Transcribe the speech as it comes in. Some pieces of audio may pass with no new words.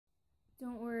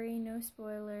no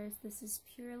spoilers. This is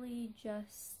purely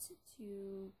just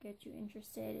to get you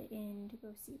interested in to go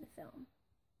see the film.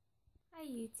 Hi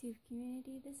YouTube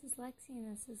community, this is Lexi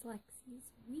and this is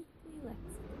Lexi's Weekly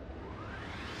Lexicon.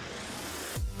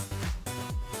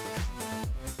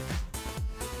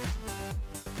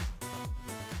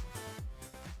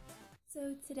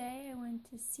 So today I went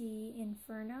to see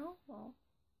Inferno, well,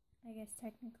 I guess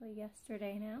technically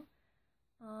yesterday now,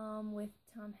 with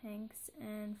Tom Hanks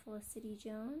and Felicity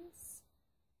Jones,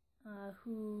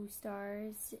 who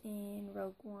stars in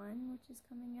Rogue One, which is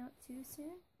coming out too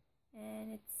soon,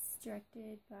 and it's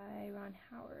directed by Ron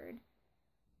Howard.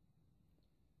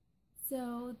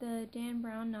 So the Dan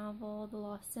Brown novel, The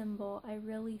Lost Symbol, I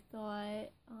really thought,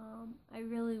 I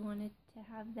really wanted to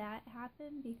have that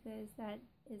happen because that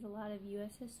is a lot of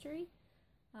U.S. history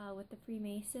with the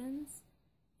Freemasons,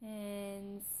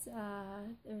 and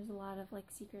there's a lot of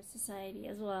like secret society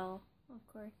as well, of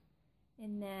course,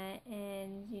 in that.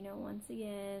 And you know, once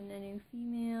again, a new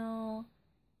female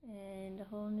and a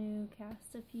whole new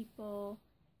cast of people,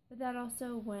 but that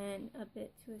also went a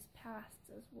bit to his past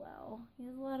as well. He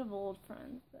has a lot of old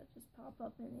friends that just pop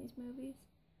up in these movies.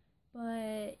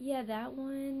 But yeah, that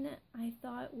one I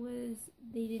thought was,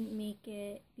 they didn't make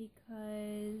it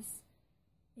because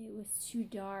it was too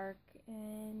dark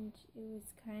and it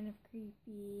was kind of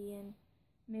creepy, and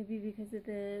maybe because of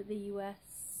the US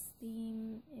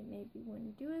theme it maybe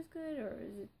wouldn't do as good, or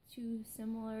is it too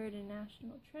similar to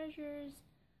National Treasures?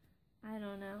 I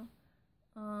don't know.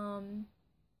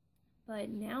 But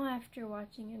now after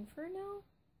watching Inferno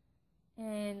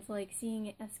and like seeing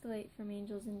it escalate from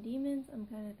Angels and Demons, I'm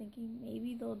kind of thinking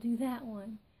maybe they'll do that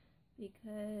one,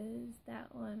 because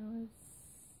that one was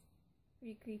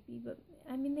pretty creepy. But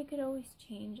I mean, they could always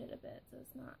change it a bit, so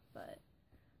it's not, but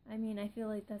I mean, I feel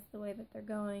like that's the way that they're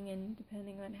going, and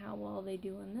depending on how well they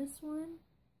do in this one,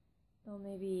 they'll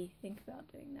maybe think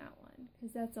about doing that one,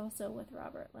 because that's also with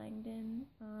Robert Langdon,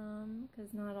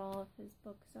 because not all of his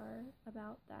books are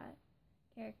about that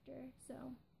character, so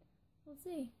we'll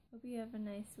see. Hope you have a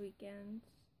nice weekend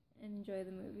and enjoy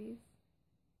the movies.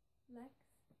 Lex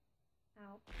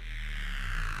out.